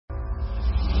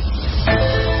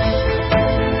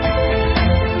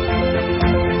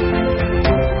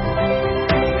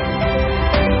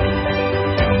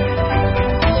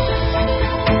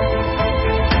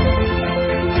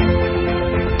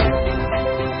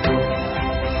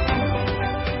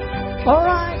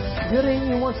Good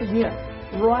evening once again.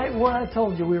 Right where I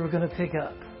told you we were going to pick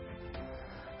up.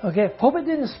 Okay, hope it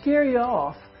didn't scare you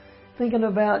off thinking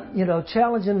about,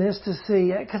 challenging this to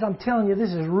see, because I'm telling you, this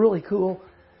is really cool.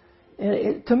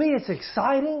 And to me, it's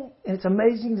exciting, and it's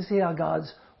amazing to see how God's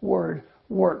Word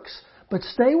works. But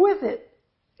stay with it.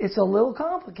 It's a little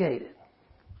complicated.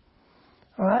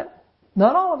 All right?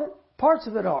 Not all of it. Parts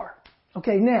of it are.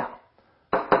 Okay, now,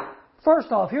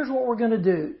 first off, here's what we're going to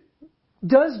do.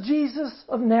 Does Jesus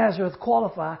of Nazareth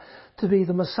qualify to be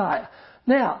the Messiah?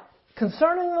 Now,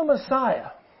 concerning the Messiah,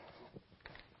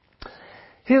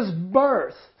 His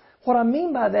birth, what I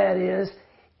mean by that is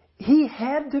He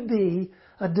had to be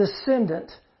a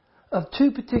descendant of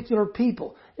two particular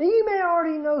people. Now, you may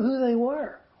already know who they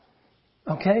were.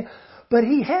 Okay? But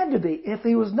He had to be. If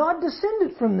He was not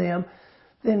descended from them,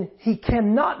 then He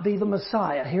cannot be the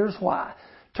Messiah. Here's why.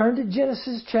 Turn to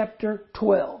Genesis chapter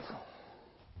 12.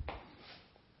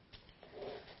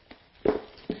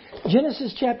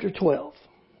 Genesis chapter 12.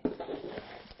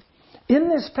 In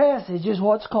this passage is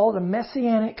what's called a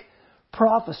messianic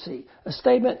prophecy,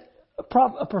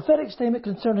 a prophetic statement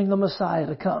concerning the Messiah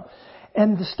to come.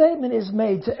 And the statement is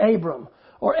made to Abram,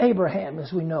 or Abraham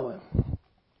as we know him.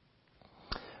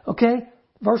 Okay,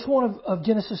 verse 1 of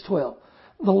Genesis 12.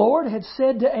 The Lord had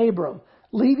said to Abram,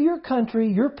 leave your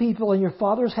country, your people, and your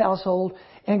father's household,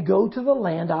 and go to the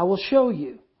land I will show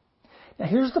you. Now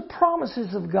here's the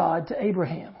promises of God to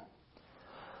Abraham.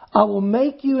 I will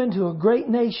make you into a great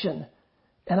nation,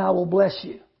 and I will bless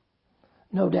you.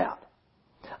 No doubt.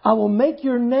 I will make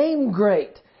your name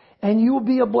great, and you will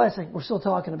be a blessing. We're still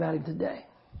talking about Him today.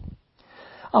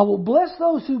 I will bless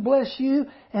those who bless you,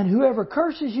 and whoever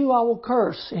curses you, I will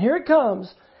curse. And here it comes.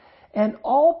 And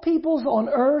all peoples on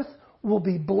earth will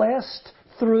be blessed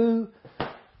through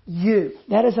you.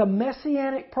 That is a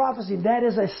messianic prophecy. That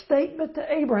is a statement to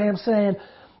Abraham saying,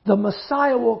 the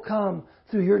Messiah will come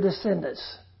through your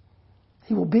descendants.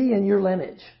 He will be in your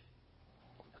lineage.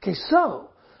 Okay,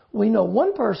 so we know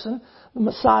one person the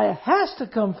Messiah has to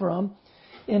come from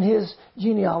in his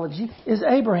genealogy is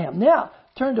Abraham. Now,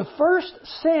 turn to 1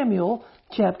 Samuel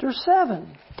chapter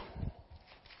 7.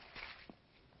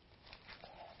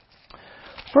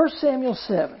 1 Samuel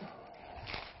 7.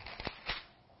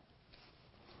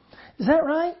 Is that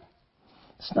right?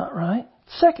 It's not right.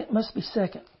 Second must be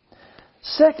second.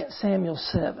 2 Samuel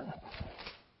 7.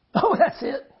 Oh, that's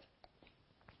it.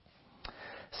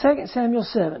 2 Samuel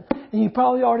 7. And you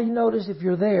probably already noticed, if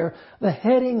you're there, the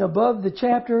heading above the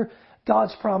chapter,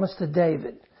 God's promise to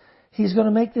David. He's going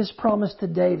to make this promise to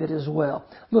David as well.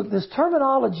 Look, this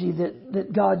terminology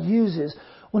that God uses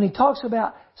when He talks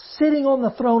about sitting on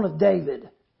the throne of David.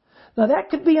 Now that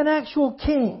could be an actual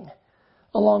king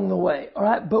along the way. All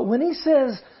right? But when He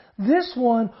says this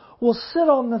one will sit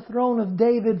on the throne of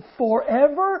David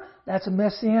forever, that's a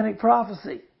messianic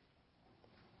prophecy.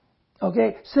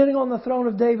 Okay, sitting on the throne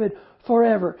of David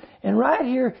forever. And right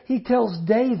here, He tells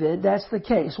David that's the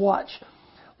case. Watch.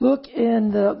 Look in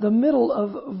the middle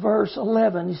of verse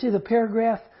 11. You see the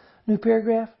paragraph, new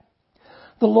paragraph?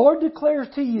 The Lord declares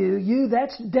to you,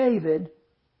 that's David.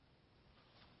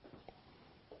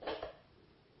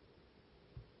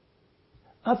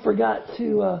 I forgot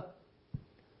to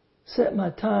set my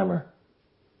timer.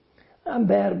 I'm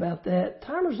bad about that.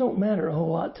 Timers don't matter a whole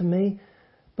lot to me.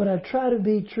 But I try to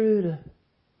be true to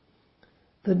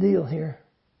the deal here.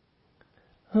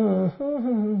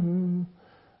 Well,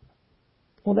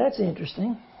 that's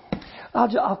interesting.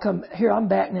 I'll come here. I'm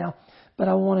back now, but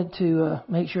I wanted to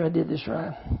make sure I did this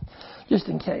right, just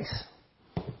in case.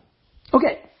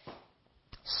 Okay.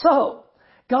 So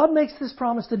God makes this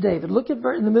promise to David. Look at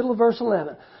in the middle of verse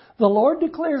 11. The Lord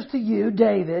declares to you,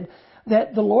 David,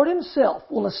 that the Lord Himself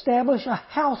will establish a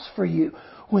house for you.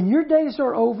 When your days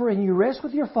are over and you rest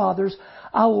with your fathers,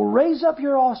 I will raise up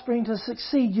your offspring to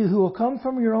succeed you who will come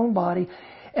from your own body,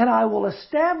 and I will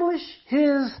establish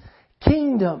His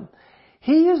kingdom.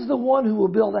 He is the one who will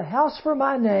build a house for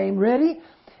my name. Ready?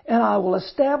 And I will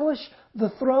establish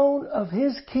the throne of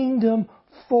His kingdom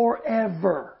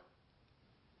forever.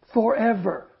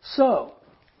 Forever. So,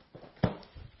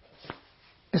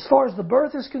 as far as the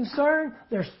birth is concerned,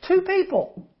 there's two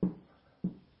people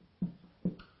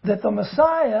that the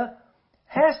Messiah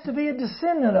has to be a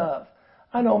descendant of.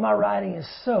 I know my writing is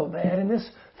so bad, and this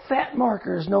fat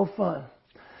marker is no fun.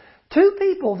 Two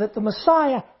people that the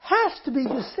Messiah has to be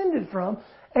descended from,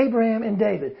 Abraham and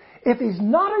David. If He's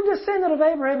not a descendant of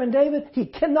Abraham and David, He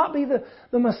cannot be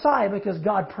the Messiah because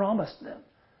God promised them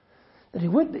that He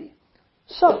would be.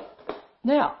 So,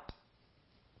 now,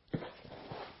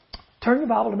 turn your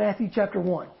Bible to Matthew chapter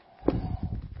 1.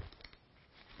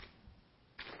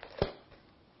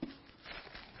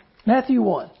 Matthew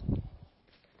 1.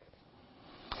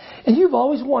 And you've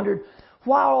always wondered,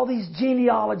 why all these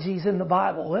genealogies in the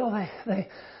Bible? Well,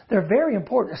 they're very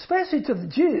important, especially to the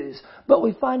Jews, but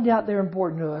we find out they're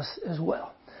important to us as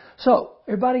well. So,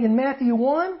 everybody in Matthew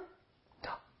 1,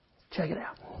 check it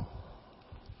out.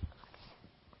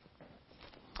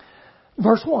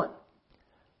 Verse 1.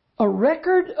 A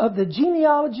record of the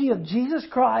genealogy of Jesus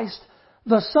Christ,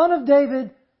 the son of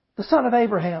David, the son of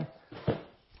Abraham.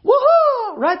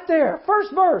 Woohoo! Right there.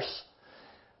 First verse.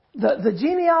 The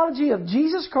genealogy of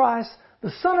Jesus Christ,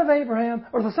 the son of Abraham,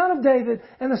 or the son of David,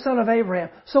 and the son of Abraham.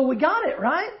 So we got it,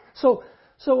 right? So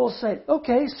we'll say,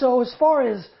 okay, so as far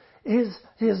as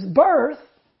his birth,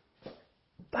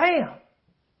 bam.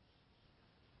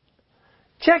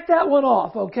 Check that one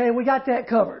off, okay? We got that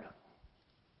covered.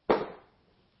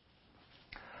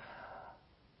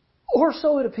 Or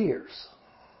so it appears.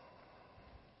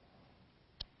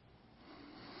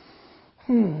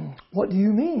 What do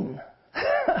you mean?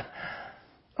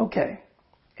 Okay.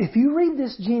 If you read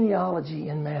this genealogy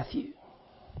in Matthew,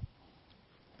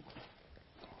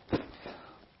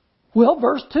 well,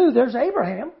 verse 2, there's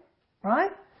Abraham,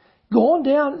 right? Going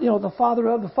down, the father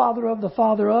of, the father of, the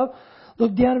father of.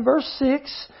 Look down in verse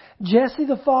 6, Jesse,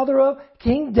 the father of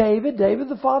King David, David,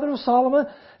 the father of Solomon.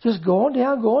 Just going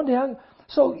down.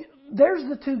 So there's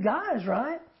the two guys,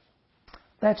 right?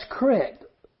 That's correct.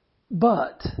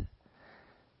 But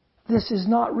this is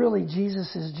not really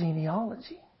Jesus'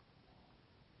 genealogy.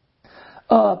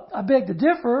 I beg to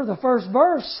differ. The first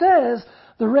verse says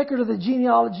the record of the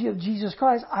genealogy of Jesus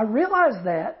Christ. I realize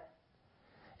that,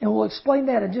 and we'll explain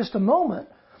that in just a moment.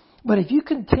 But if you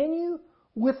continue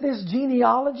with this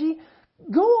genealogy,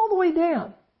 go all the way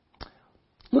down.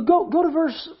 Look, go to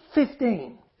verse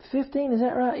 15. 15, is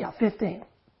that right? Yeah, 15.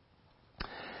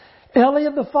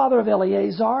 Eliab, the father of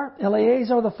Eleazar.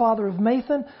 Eleazar, the father of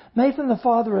Mathan. Mathan, the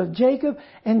father of Jacob.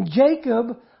 And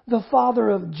Jacob, the father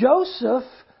of Joseph,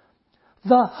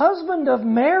 the husband of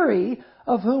Mary,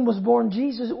 of whom was born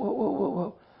Jesus.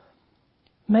 Whoa.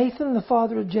 Mathan, the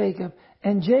father of Jacob.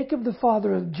 And Jacob, the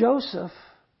father of Joseph.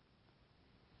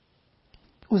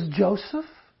 Was Joseph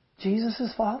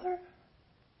Jesus' father?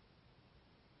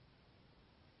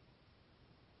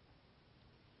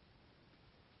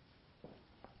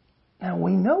 Now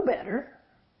we know better.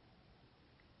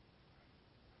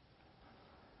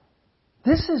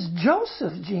 This is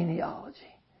Joseph's genealogy,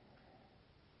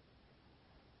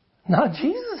 not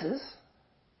Jesus's.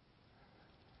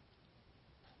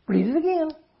 Read it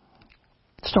again.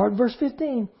 Start verse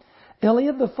 15.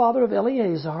 Eliab, the father of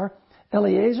Eleazar.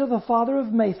 Eleazar, the father of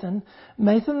Mathan.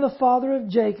 Mathan, the father of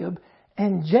Jacob.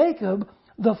 And Jacob,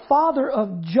 the father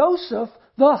of Joseph,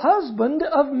 the husband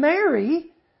of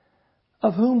Mary,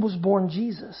 of whom was born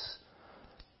Jesus,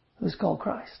 who is called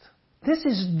Christ. This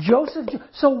is Joseph.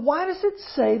 So why does it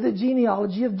say the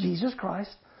genealogy of Jesus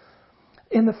Christ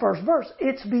in the first verse?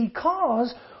 It's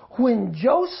because when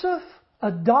Joseph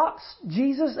adopts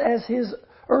Jesus as his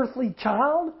earthly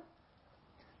child,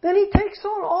 then he takes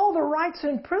on all the rights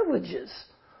and privileges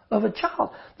of a child.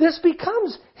 This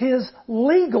becomes his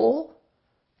legal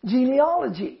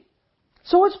genealogy.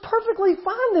 So it's perfectly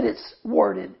fine that it's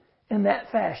worded in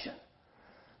that fashion,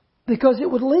 because it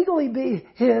would legally be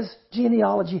his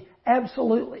genealogy.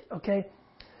 Absolutely. Okay.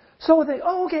 So we think,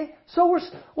 okay, so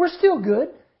we're still good.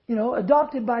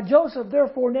 Adopted by Joseph,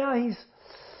 therefore now he's...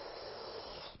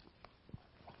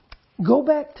 Go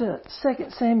back to 2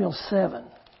 Samuel 7.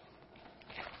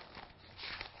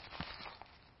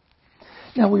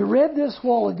 Now we read this a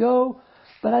while ago,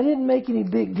 but I didn't make any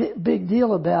big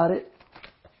deal about it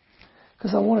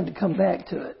because I wanted to come back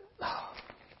to it.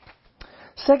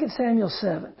 2 Samuel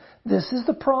 7. This is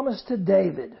the promise to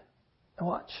David.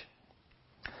 Watch.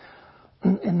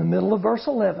 In the middle of verse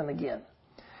 11 again.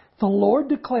 The Lord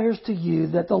declares to you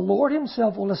that the Lord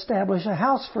himself will establish a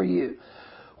house for you.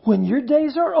 When your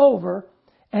days are over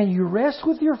and you rest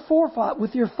with your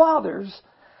fathers,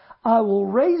 I will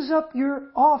raise up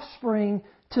your offspring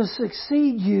to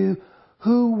succeed you,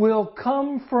 who will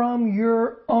come from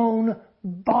your own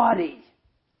body.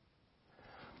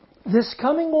 This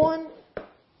coming one,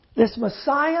 this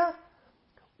Messiah,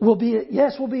 will be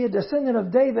a descendant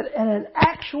of David and an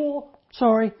actual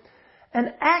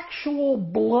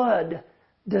blood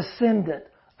descendant.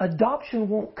 Adoption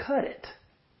won't cut it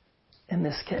in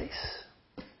this case.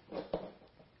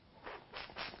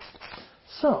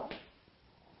 So,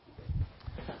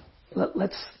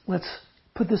 let's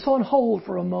put this on hold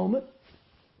for a moment,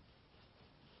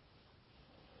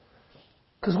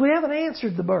 because we haven't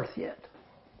answered the birth yet.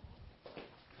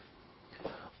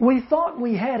 We thought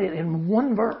we had it in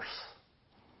one verse.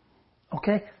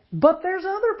 Okay? But there's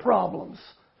other problems.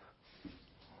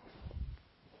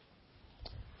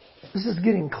 This is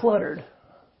getting cluttered.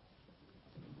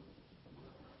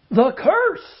 The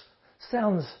curse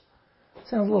sounds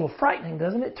a little frightening,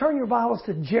 doesn't it? Turn your Bibles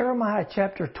to Jeremiah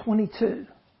chapter 22.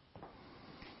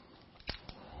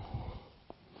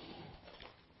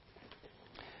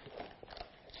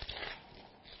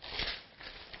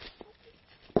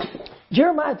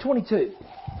 Jeremiah 22.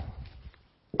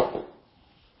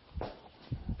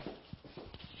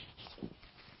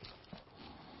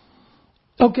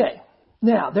 Okay,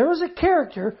 now there was a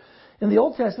character in the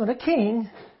Old Testament, a king.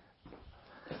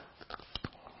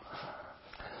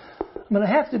 I'm going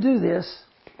to have to do this.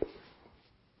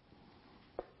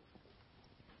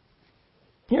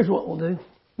 Here's what we'll do.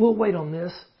 We'll wait on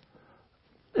this.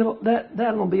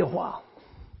 That'll be a while.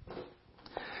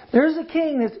 There's a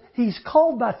king that he's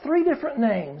called by 3 different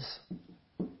names.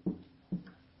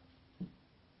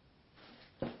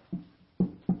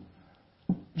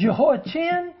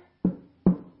 Jehoiachin,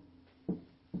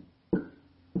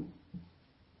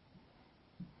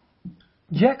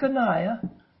 Jeconiah,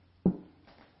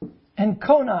 and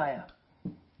Coniah.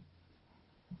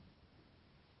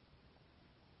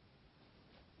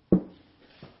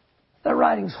 That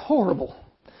writing's horrible.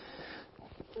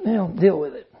 They don't deal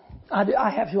with it. I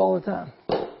have to all the time.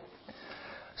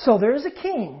 So there's a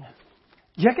king.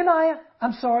 Jehoiachin,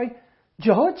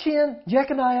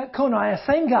 Jeconiah, Coniah,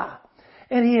 same guy.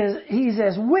 And he's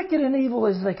as wicked and evil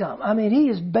as they come. I mean, he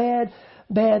is bad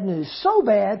news. So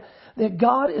bad that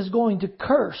God is going to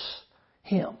curse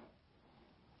him.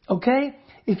 Okay?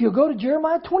 If you'll go to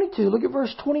Jeremiah 22, look at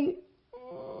verse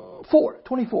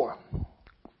 24.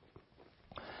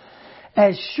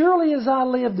 As surely as I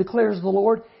live, declares the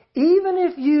Lord, even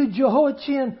if you,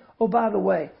 Jehoiachin, oh, by the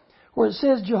way, where it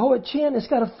says Jehoiachin, it's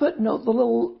got a footnote, the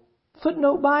little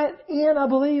footnote by it, in, I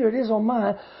believe, or it is on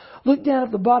mine. Look down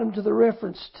at the bottom to the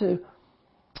reference to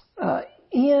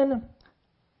in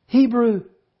Hebrew,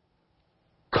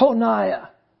 Coniah,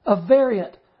 a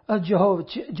variant of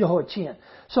Jehoiachin.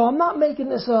 So I'm not making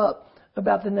this up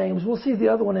about the names. We'll see the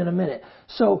other one in a minute.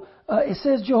 So it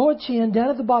says Jehoiachin, down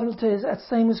at the bottom it says that's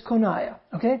the same as Coniah.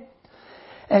 Okay?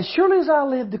 As surely as I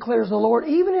live, declares the Lord,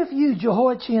 even if you,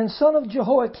 Jehoiachin, son of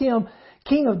Jehoiakim,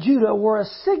 king of Judah, were a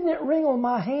signet ring on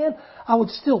my hand, I would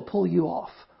still pull you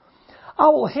off. I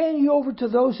will hand you over to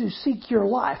those who seek your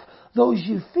life, those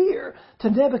you fear, to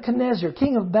Nebuchadnezzar,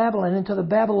 king of Babylon, and to the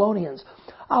Babylonians.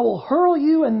 I will hurl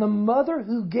you and the mother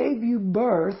who gave you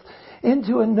birth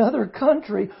into another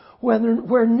country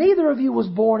where neither of you was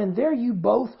born, and there you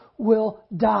both will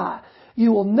die.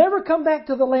 You will never come back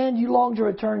to the land you long to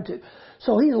return to.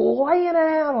 So he's laying it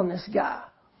out on this guy.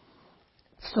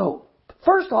 So,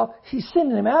 first off, he's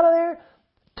sending him out of there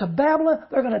to Babylon.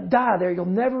 They're going to die there. You'll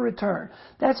never return.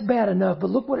 That's bad enough, but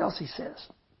look what else he says.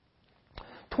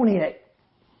 28.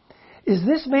 Is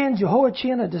this man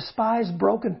Jehoiachin a despised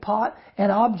broken pot,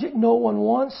 an object no one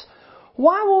wants?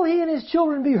 Why will he and his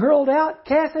children be hurled out,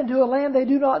 cast into a land they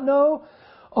do not know?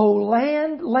 O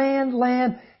land, land,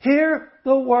 land, hear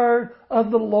the word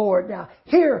of the Lord. Now,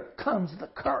 here comes the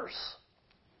curse.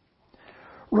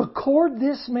 Record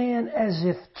this man as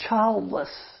if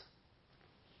childless.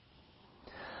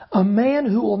 A man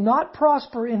who will not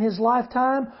prosper in his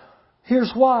lifetime.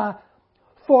 Here's why.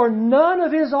 For none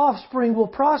of his offspring will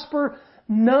prosper.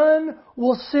 None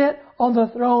will sit on the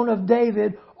throne of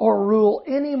David or rule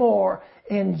anymore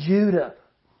in Judah.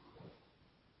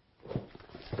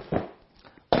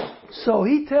 So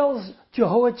he tells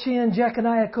Jehoiachin,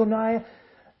 Jeconiah, Coniah,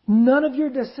 none of your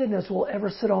descendants will ever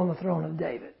sit on the throne of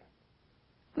David.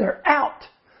 They're out.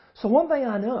 So one thing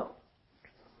I know,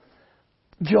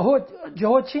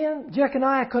 Jehoiachin,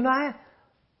 Jeconiah, Coniah,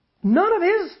 none of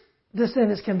his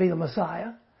descendants can be the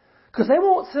Messiah, because they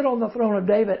won't sit on the throne of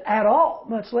David at all,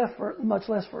 much less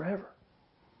forever.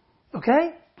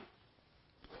 Okay?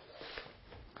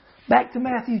 Back to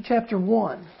Matthew chapter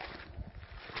 1.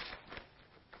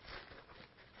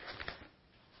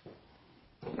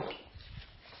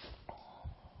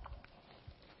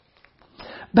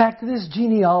 Back to this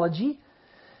genealogy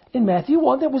in Matthew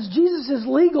 1. That was Jesus'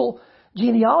 legal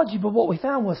genealogy, but what we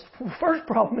found was, the first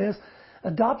problem is,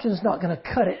 adoption is not going to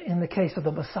cut it in the case of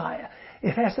the Messiah.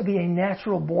 It has to be a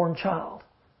natural born child,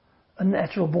 a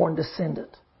natural born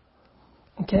descendant.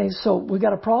 Okay, so we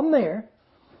got a problem there.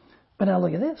 But now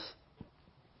look at this.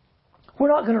 We're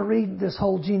not going to read this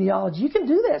whole genealogy. You can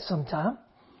do that sometime.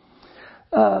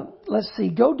 Let's see.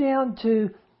 Go down to,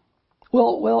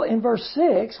 well, in verse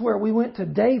 6, where we went to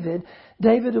David.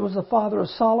 David was the father of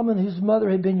Solomon, whose mother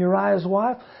had been Uriah's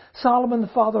wife. Solomon, the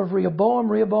father of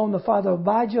Rehoboam. Rehoboam, the father of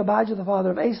Abijah. Abijah, the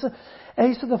father of Asa.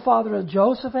 Asa, the father of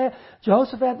Jehoshaphat.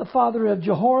 Jehoshaphat, the father of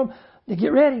Jehoram. Now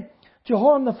get ready.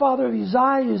 Jehoram the father of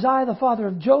Uzziah, Uzziah the father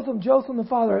of Jotham, Jotham the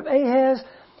father of Ahaz,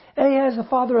 Ahaz the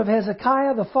father of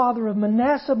Hezekiah, the father of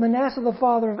Manasseh, Manasseh the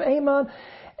father of Amon,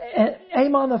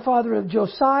 Amon the father of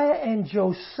Josiah, and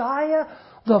Josiah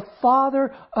the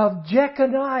father of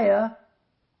Jeconiah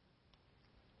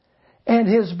and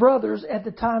his brothers at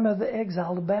the time of the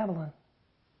exile to Babylon.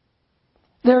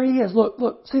 There he is.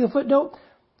 Look. See the footnote?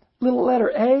 Little letter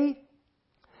A.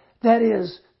 That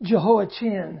is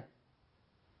Jehoiachin.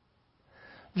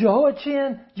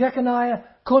 Jehoiachin, Jeconiah,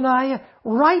 Coniah,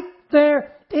 right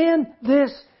there in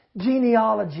this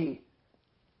genealogy.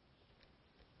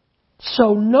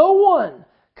 So no one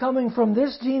coming from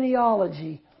this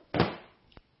genealogy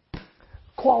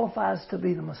qualifies to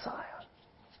be the Messiah.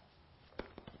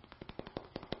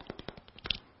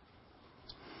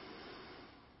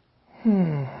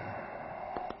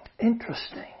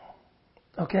 Interesting.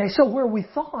 Okay, so where we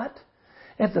thought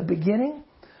at the beginning,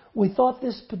 we thought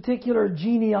this particular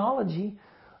genealogy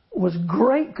was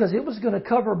great because it was going to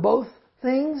cover both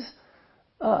things,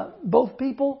 both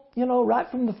people, right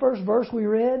from the first verse we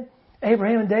read,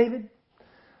 Abraham and David.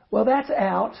 Well, that's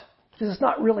out because it's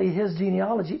not really his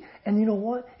genealogy. And you know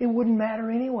what? It wouldn't matter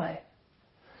anyway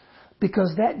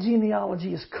because that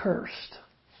genealogy is cursed.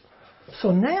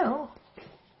 So now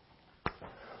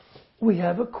we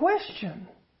have a question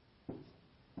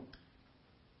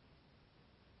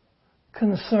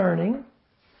concerning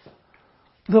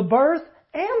the birth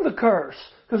and the curse.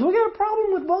 Because we got a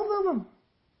problem with both of them.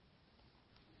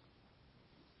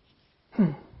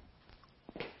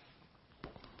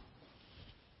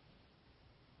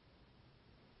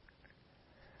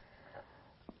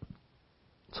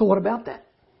 So what about that?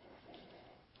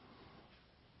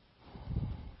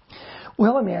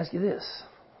 Well, let me ask you this.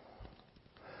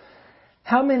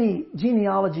 How many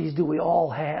genealogies do we all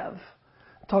have?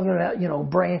 Talking about,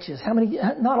 branches. How many,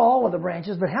 not all of the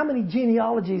branches, but how many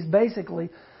genealogies basically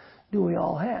do we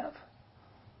all have?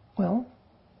 Well,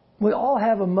 we all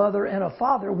have a mother and a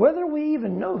father, whether we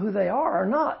even know who they are or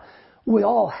not. We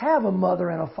all have a mother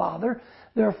and a father.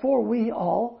 Therefore, we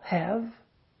all have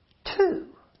two.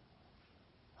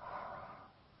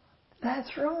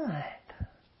 That's right.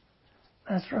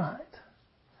 That's right.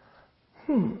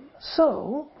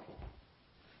 So,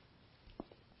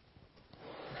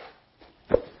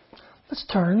 let's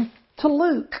turn to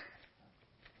Luke,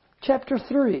 chapter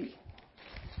 3.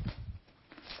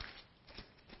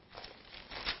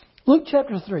 Luke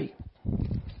chapter 3.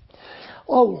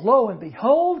 Oh, lo and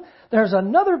behold, there's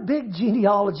another big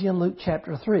genealogy in Luke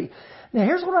chapter 3. Now,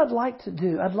 here's what I'd like to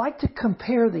do. I'd like to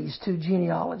compare these two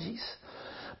genealogies.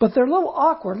 But they're a little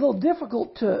awkward, a little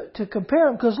difficult to compare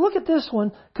them, because look at this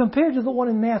one compared to the one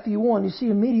in Matthew 1. You see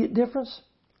immediate difference?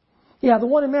 Yeah, the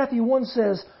one in Matthew 1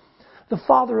 says, the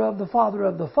father of the father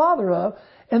of the father of,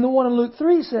 and the one in Luke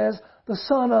 3 says, the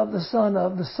son of the son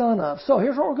of the son of. So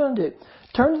here's what we're going to do.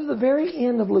 Turn to the very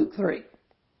end of Luke 3.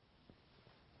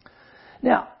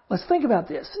 Now, let's think about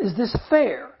this. Is this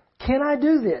fair? Can I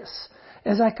do this?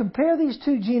 As I compare these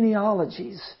two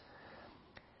genealogies,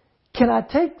 can I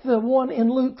take the one in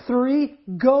Luke 3,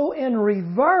 go in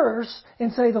reverse,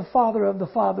 and say the father of the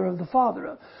father of the father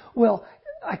of? Well,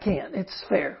 I can't. It's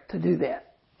fair to do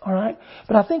that. All right?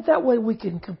 But I think that way we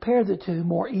can compare the two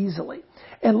more easily.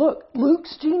 And look,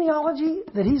 Luke's genealogy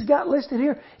that he's got listed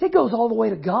here, it goes all the way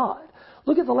to God.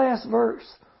 Look at the last verse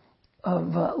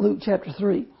of Luke chapter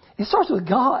 3. It starts with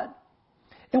God.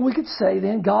 And we could say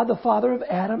then, God the father of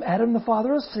Adam, Adam the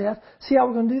father of Seth. See how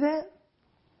we're going to do that?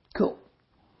 Cool.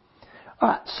 All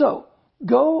right, so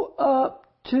go up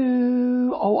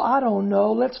to, I don't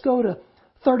know, let's go to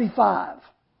 35.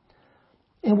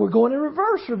 And we're going in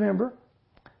reverse, remember.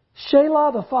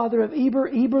 Shelah, the father of Eber,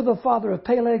 Eber, the father of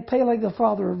Peleg, Peleg, the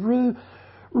father of Ru,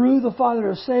 Ru, the father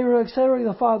of Serug,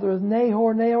 Serug, the father of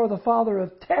Nahor, Nahor, the father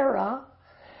of Terah,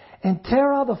 and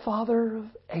Terah, the father of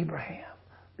Abraham.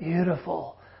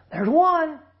 Beautiful. There's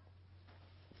one.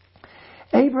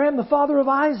 Abraham, the father of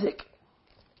Isaac.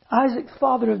 Isaac, the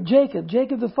father of Jacob.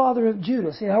 Jacob, the father of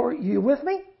Judah. See, how are you with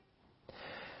me?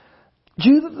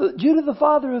 Judah, the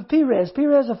father of Perez.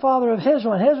 Perez, the father of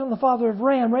Hezron. Hezron, the father of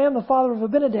Ram. Ram, the father of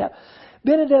Abinadab.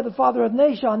 Abinadab, the father of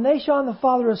Nashon. Nashon, the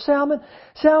father of Salmon.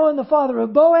 Salmon, the father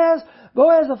of Boaz.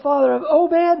 Boaz, the father of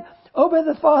Obed. Obed,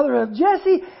 the father of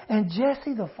Jesse. And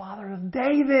Jesse, the father of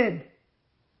David.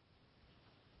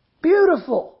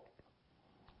 Beautiful.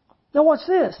 Now watch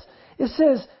this. It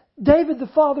says, David, the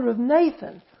father of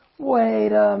Nathan.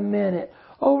 Wait a minute.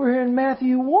 Over here in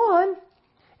Matthew 1,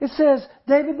 it says,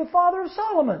 David, the father of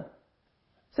Solomon.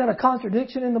 Is that a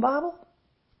contradiction in the Bible?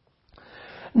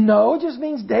 No, it just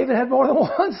means David had more than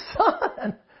one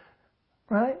son.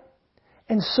 Right?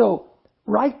 And so,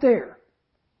 right there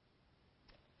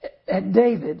at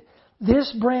David,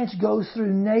 this branch goes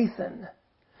through Nathan,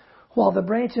 while the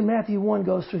branch in Matthew 1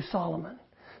 goes through Solomon.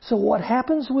 So what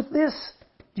happens with this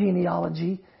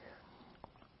genealogy,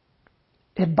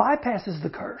 it bypasses the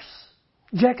curse.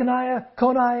 Jeconiah,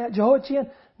 Coniah, Jehoiachin,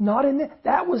 not in it.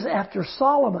 That was after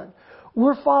Solomon.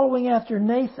 We're following after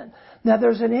Nathan. Now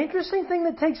there's an interesting thing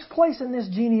that takes place in this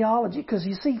genealogy, because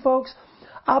you see, folks,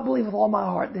 I believe with all my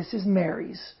heart this is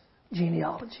Mary's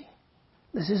genealogy.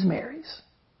 This is Mary's.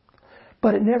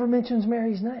 But it never mentions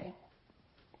Mary's name.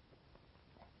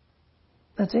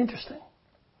 That's interesting.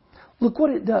 Look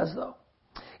what it does, though.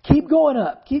 Keep going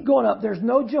up. Keep going up. There's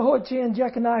no Jehoiachin,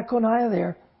 Jeconiah, Coniah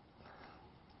there.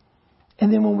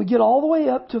 And then when we get all the way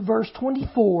up to verse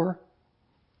 24,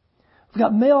 we've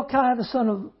got Melchi,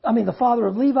 the father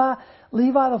of Levi,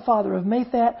 Levi the father of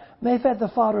Mathat, Mathat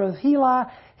the father of Heli,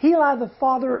 Heli the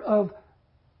father of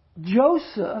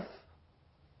Joseph,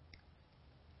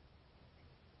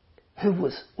 who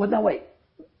was,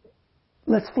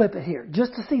 let's flip it here,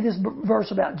 just to see this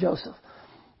verse about Joseph.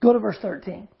 Go to verse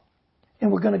 13,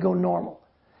 and we're going to go normal.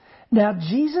 Now,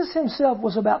 Jesus himself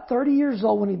was about 30 years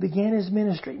old when he began his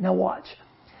ministry. Now watch.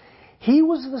 He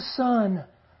was the son,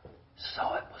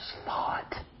 so it was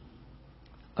thought,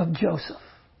 of Joseph.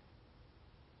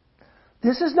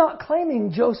 This is not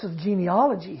claiming Joseph's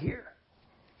genealogy here.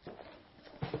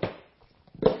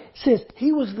 It says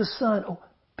he was the son. Oh,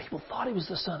 people thought he was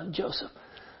the son of Joseph.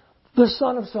 The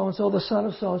son of so-and-so, the son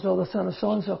of so-and-so, the son of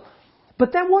so-and-so.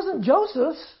 But that wasn't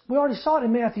Joseph's. We already saw it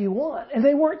in Matthew 1. And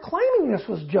they weren't claiming this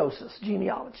was Joseph's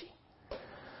genealogy.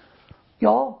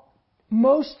 Y'all,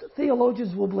 most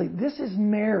theologians will believe this is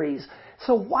Mary's.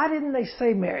 So why didn't they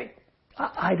say Mary?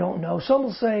 I don't know. Some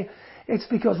will say it's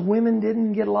because women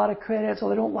didn't get a lot of credit, so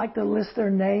they don't like to list their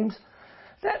names.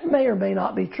 That may or may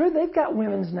not be true. They've got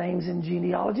women's names in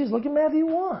genealogies. Look at Matthew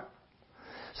 1.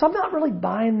 So I'm not really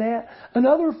buying that.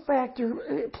 Another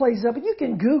factor plays up, and you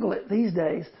can Google it these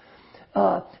days.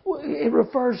 It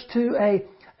refers to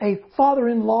a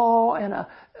father-in-law and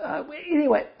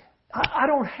anyway, I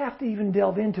don't have to even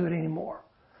delve into it anymore.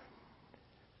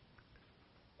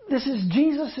 This is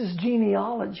Jesus'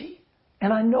 genealogy.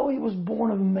 And I know he was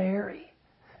born of Mary.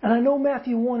 And I know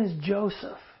Matthew 1 is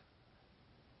Joseph.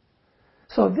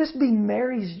 So if this be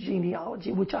Mary's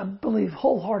genealogy, which I believe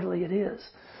wholeheartedly it is,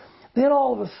 then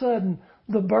all of a sudden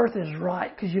the birth is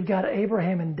right, because you've got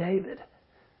Abraham and David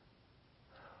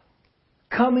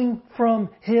coming from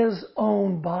his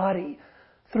own body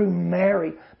through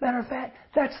Mary. Matter of fact,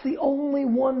 that's the only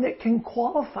one that can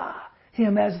qualify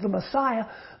him as the Messiah,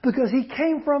 because he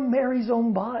came from Mary's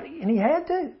own body, and he had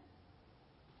to.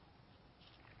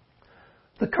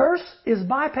 The curse is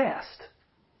bypassed.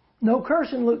 No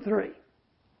curse in Luke 3.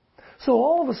 So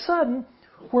all of a sudden,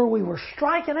 where we were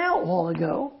striking out a while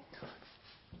ago,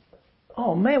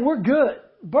 oh man, we're good.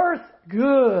 Birth,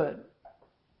 good.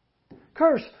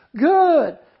 Curse,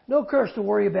 good. No curse to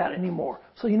worry about anymore.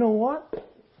 So you know what?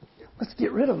 Let's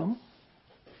get rid of them.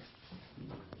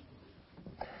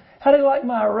 How do you like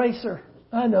my eraser?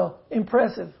 I know,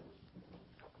 impressive.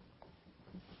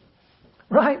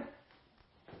 Right?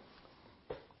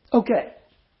 Okay.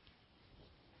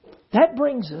 That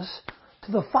brings us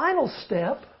to the final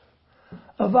step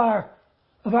of our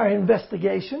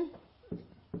investigation.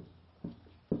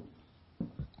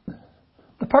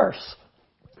 The purse.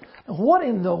 Now, what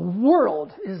in the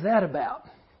world is that about?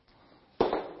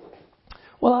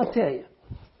 Well, I'll tell you.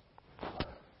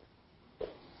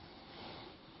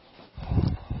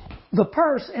 The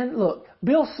purse, and look,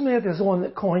 Bill Smith is the one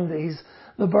that coined these,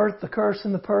 the birth, the curse,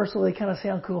 and the purse, so they kind of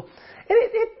sound cool. And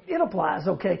it applies,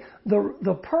 okay.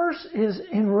 The purse is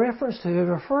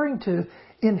referring to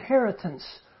inheritance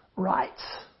rights.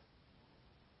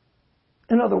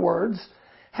 In other words,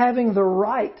 having the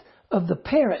right of the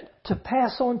parent to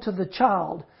pass on to the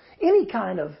child any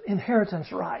kind of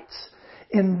inheritance rights.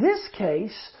 In this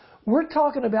case, we're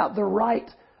talking about the right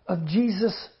of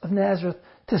Jesus of Nazareth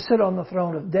to sit on the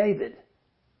throne of David.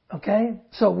 Okay?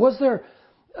 So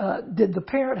did the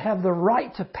parent have the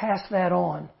right to pass that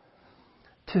on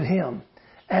to him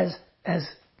as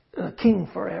king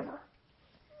forever?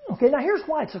 Okay, now here's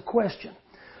why it's a question.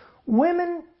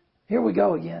 Women, here we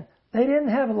go again, they didn't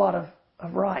have a lot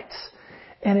of rights.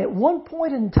 And at one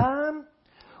point in time,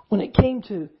 when it came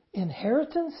to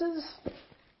inheritances,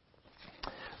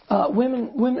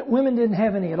 women didn't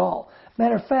have any at all.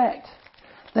 Matter of fact,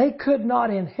 they could not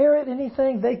inherit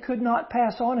anything. They could not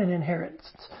pass on an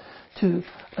inheritance to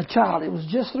a child. It was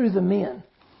just through the men.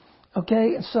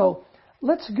 Okay, and so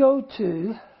let's go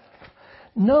to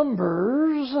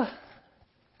Numbers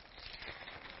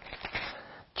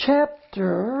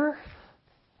chapter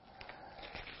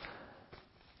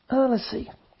let's see.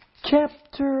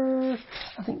 Chapter,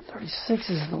 I think 36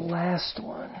 is the last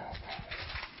one.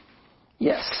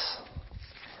 Yes.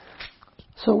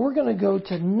 So we're going to go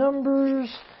to Numbers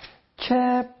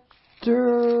chapter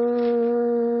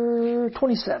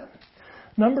 27.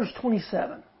 Numbers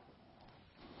 27.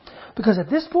 Because at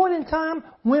this point in time,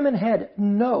 women had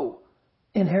no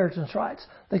inheritance rights.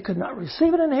 They could not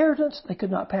receive an inheritance. They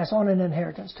could not pass on an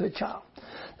inheritance to a child.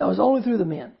 That was only through the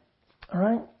men. All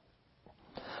right?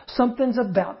 Something's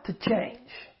about to change.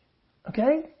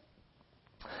 Okay?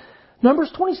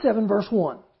 Numbers 27, verse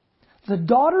 1. The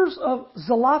daughters of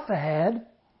Zelophehad,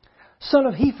 son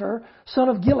of Hepher, son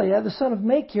of Gilead, the son of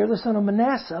Machir, the son of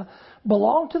Manasseh,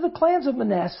 belonged to the clans of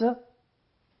Manasseh,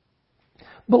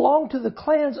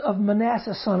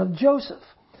 son of Joseph.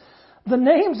 The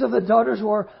names of the daughters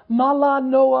were Mahlah,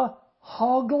 Noah,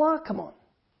 Hoglah, come on,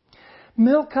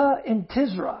 Milcah, and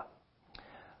Tirzah.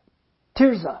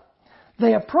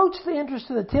 They approached the entrance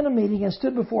to the tent of meeting and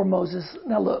stood before Moses.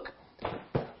 Now look,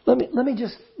 let me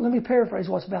paraphrase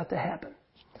what's about to happen.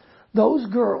 Those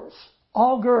girls,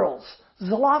 all girls,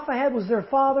 Zelophehad was their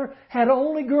father, had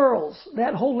only girls,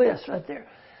 that whole list right there.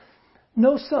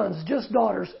 No sons, just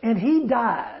daughters, and he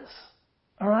dies.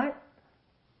 All right?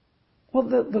 Well,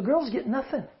 the girls get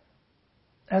nothing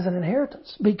as an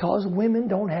inheritance because women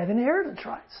don't have inheritance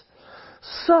rights.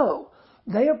 So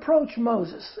they approach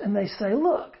Moses and they say,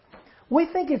 look, we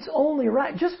think it's only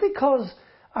right. Just because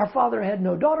our father had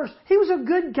no daughters, he was a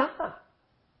good guy.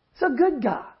 He's a good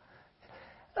guy.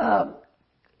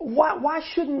 Why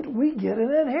shouldn't we get an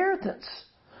inheritance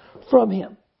from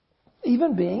him,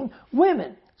 even being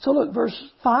women? So look, verse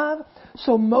 5.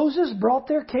 So Moses brought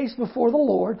their case before the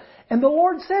Lord, and the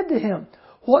Lord said to him,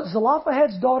 what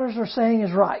Zelophehad's daughters are saying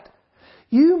is right.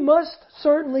 You must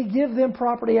certainly give them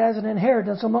property as an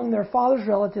inheritance among their father's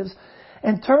relatives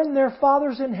and turn their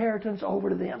father's inheritance over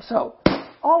to them. So,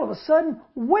 all of a sudden,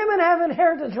 women have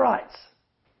inheritance rights.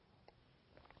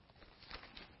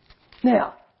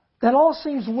 Now, that all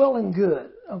seems well and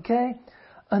good, okay?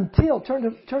 Until, turn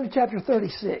to chapter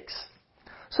 36.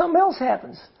 Something else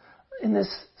happens in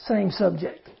this same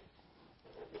subject.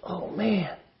 Oh,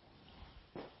 man.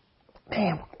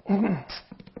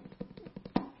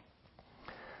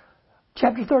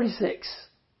 Chapter 36.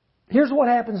 Here's what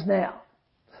happens now.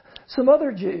 Some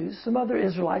other Jews, some other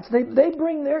Israelites, they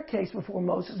bring their case before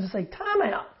Moses and say, time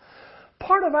out.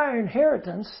 Part of our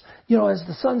inheritance, as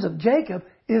the sons of Jacob,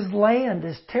 is land,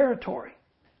 is territory.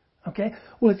 Okay?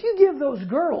 Well, if you give those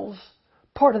girls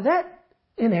part of that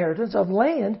inheritance of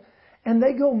land, and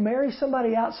they go marry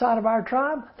somebody outside of our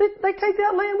tribe, they take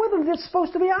that land with them. It's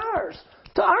supposed to be ours,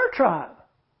 to our tribe.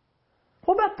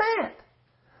 What about that?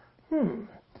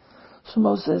 So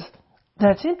Moses says,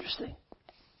 that's interesting.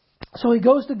 So he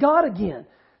goes to God again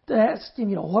to ask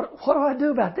him, what do I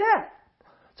do about that?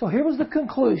 So here was the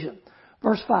conclusion.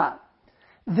 Verse 5.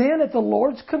 Then at the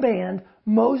Lord's command,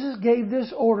 Moses gave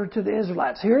this order to the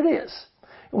Israelites. Here it is.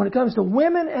 When it comes to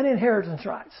women and inheritance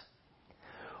rights,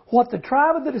 what the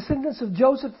tribe of the descendants of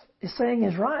Joseph is saying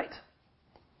is right.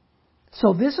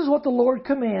 So this is what the Lord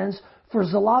commands for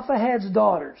Zelophehad's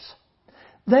daughters.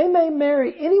 They may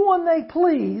marry anyone they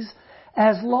please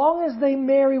as long as they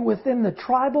marry within the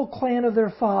tribal clan of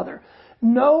their father.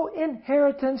 No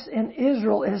inheritance in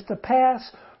Israel is to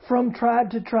pass from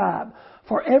tribe to tribe.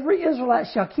 For every Israelite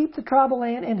shall keep the tribal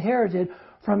land inherited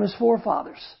from his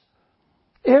forefathers.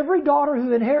 Every daughter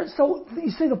who inherits... So,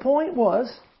 you see, the point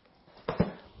was,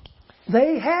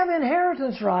 they have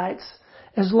inheritance rights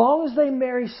as long as they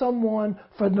marry someone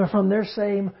from their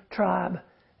same tribe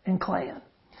and clan.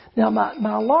 Now,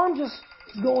 my alarm just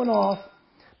going off,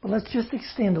 but let's just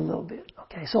extend a little bit.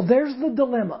 Okay, so there's the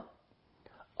dilemma.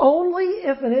 Only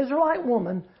if an Israelite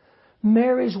woman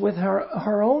marries with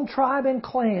her own tribe and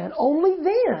clan, only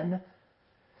then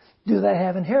do they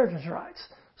have inheritance rights.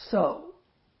 So,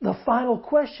 the final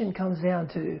question comes down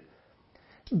to,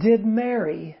 did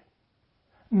Mary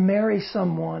marry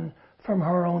someone from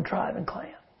her own tribe and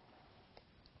clan?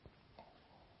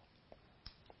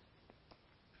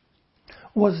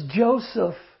 Was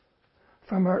Joseph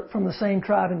from the same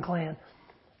tribe and clan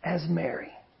as Mary?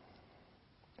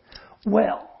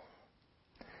 Well,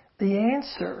 the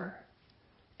answer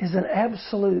is an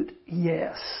absolute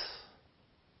yes.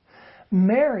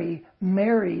 Mary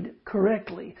married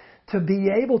correctly to be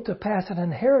able to pass an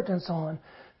inheritance on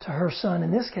to her son,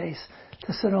 in this case,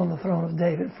 to sit on the throne of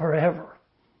David forever.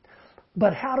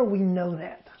 But how do we know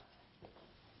that?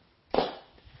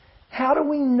 How do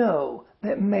we know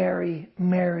that Mary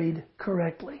married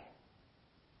correctly?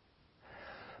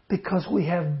 Because we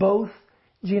have both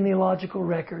genealogical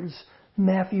records,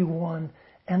 Matthew 1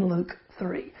 and Luke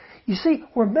 3. You see,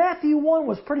 where Matthew 1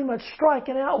 was pretty much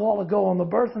striking out a while ago on the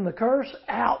birth and the curse,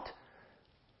 out.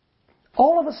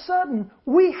 All of a sudden,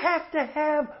 we have to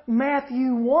have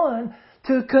Matthew 1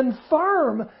 to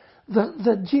confirm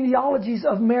the genealogies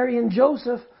of Mary and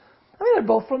Joseph. I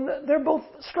mean, they're both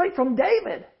straight from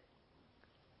David,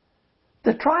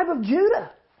 the tribe of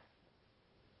Judah.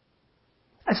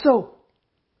 And so,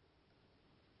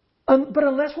 but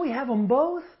unless we have them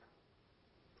both,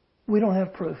 we don't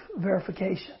have proof,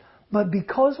 verification. But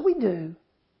because we do,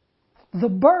 the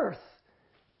birth,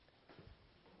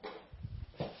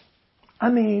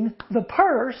 the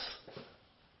purse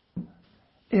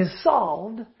is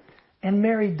solved, and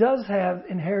Mary does have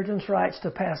inheritance rights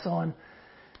to pass on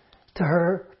to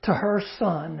her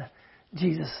son,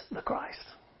 Jesus the Christ.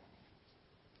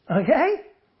 Okay?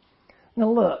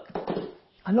 Now look,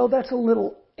 I know that's a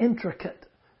little intricate,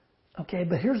 okay,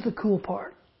 but here's the cool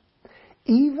part.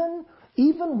 Even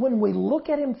when we look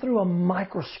at him through a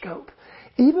microscope,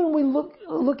 even when we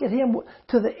look at him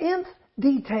to the nth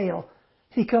detail,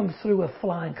 he comes through with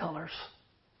flying colors.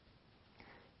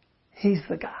 He's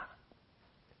the guy.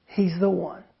 He's the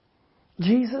one.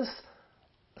 Jesus,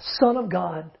 Son of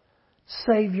God,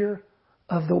 Savior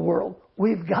of the world.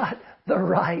 We've got the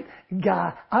right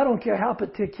guy. I don't care how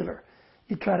particular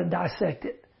you try to dissect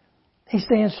it. He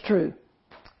stands true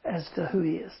as to who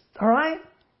he is. All right?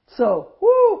 So,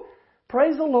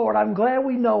 praise the Lord. I'm glad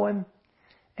we know him.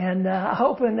 And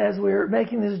hoping as we're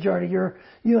making this journey,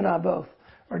 you and I both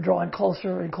are drawing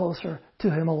closer and closer to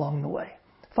him along the way.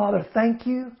 Father, thank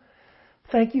you.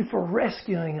 Thank you for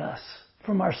rescuing us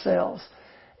from ourselves.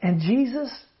 And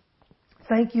Jesus,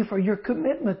 thank you for your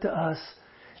commitment to us,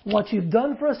 what you've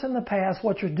done for us in the past,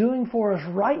 what you're doing for us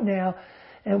right now,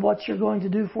 and what you're going to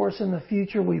do for us in the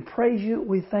future. We praise you.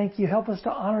 We thank you. Help us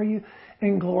to honor you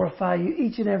and glorify you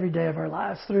each and every day of our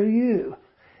lives through you.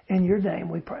 In your name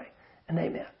we pray. And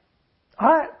amen. All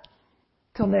right.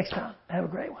 Till next time. Have a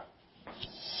great one.